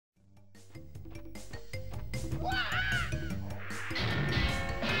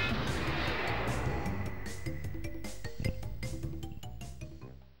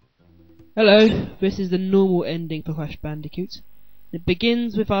Hello, this is the normal ending for Crash Bandicoot. It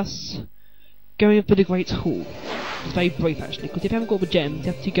begins with us going for the Great Hall. It's very brief actually, because if you haven't got the gems,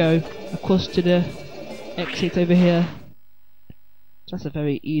 you have to go across to the exit over here. So that's a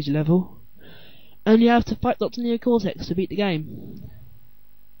very easy level. And you have to fight Dr Cortex to beat the game.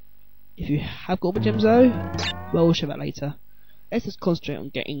 If you have got the gems though, well, we'll show that later. Let's just concentrate on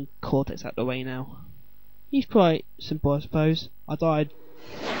getting Cortex out of the way now. He's quite simple, I suppose. I died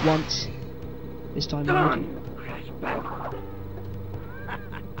once. This time around.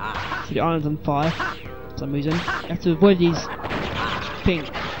 So the island's on fire for some reason. You have to avoid these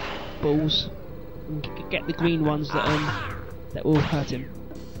pink balls and get the green ones that will hurt him.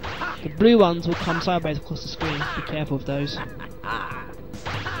 The blue ones will come sideways across the screen. Be careful of those.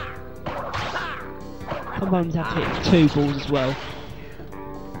 Sometimes you have to hit 2 balls as well.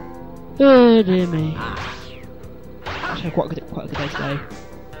 Oh dear me. Actually had quite a good day today.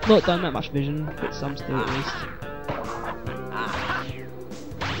 Not done that much vision, but some still at least.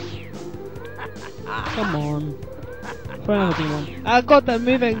 Come on. Throw another green one. Ah god, they're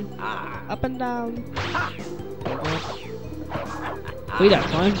moving! Up and down! Free that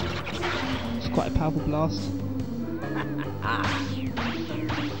time. It's quite a powerful blast.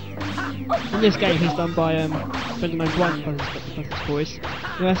 In this game he's done by a friend of mine, Brian, his voice.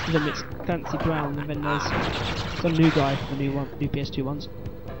 The rest of them it's Fancy Brown, and then there's some new guy for the new PS2 ones.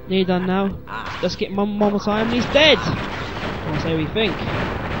 Nearly done now. Let's get one more time and he's dead! Or so we think.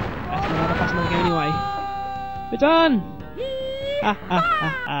 That's another game anyway. We're done! Ha ha ha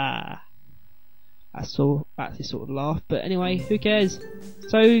ha. That's actually sort of laugh, but anyway, who cares?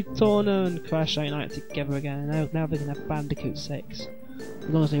 So Torna and Crash are united together again, and now they can have Bandicoot 6. As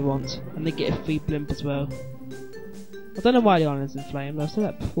long as they want. And they get a free blimp as well. I don't know why the island's in flames, I've said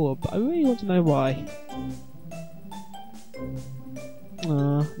that before, but I really want to know why.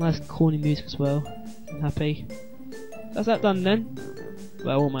 Nice corny music as well. I'm happy. That's that done then?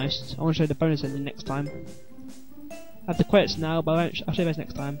 Well, almost. I want to show you the bonus ending next time. I have the credits now, but I'll show you those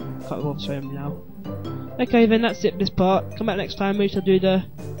next time. Can't bother to show them now. Okay then, that's it for this part. Come back next time, we shall do the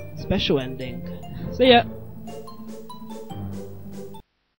special ending. See ya!